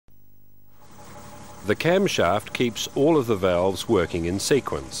The camshaft keeps all of the valves working in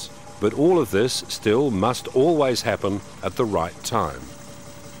sequence, but all of this still must always happen at the right time.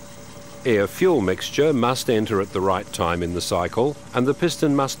 Air-fuel mixture must enter at the right time in the cycle, and the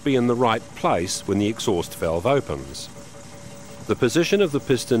piston must be in the right place when the exhaust valve opens. The position of the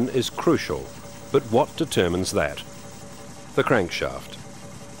piston is crucial, but what determines that? The crankshaft.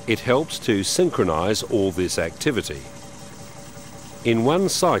 It helps to synchronize all this activity. In one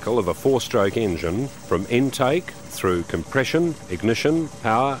cycle of a four-stroke engine, from intake through compression, ignition,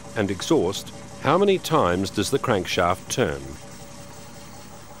 power and exhaust, how many times does the crankshaft turn?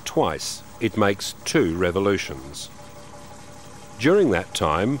 Twice. It makes 2 revolutions. During that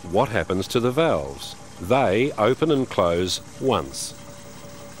time, what happens to the valves? They open and close once.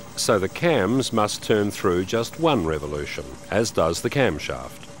 So the cams must turn through just 1 revolution, as does the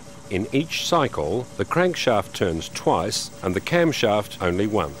camshaft. In each cycle, the crankshaft turns twice and the camshaft only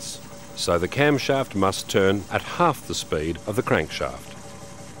once. So the camshaft must turn at half the speed of the crankshaft.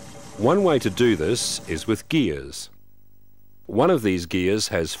 One way to do this is with gears. One of these gears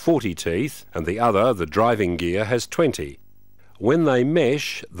has 40 teeth and the other, the driving gear, has 20. When they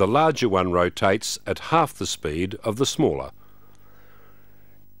mesh, the larger one rotates at half the speed of the smaller.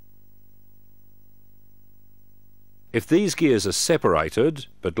 If these gears are separated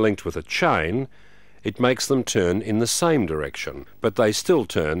but linked with a chain, it makes them turn in the same direction, but they still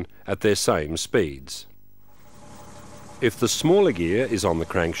turn at their same speeds. If the smaller gear is on the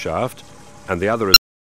crankshaft and the other is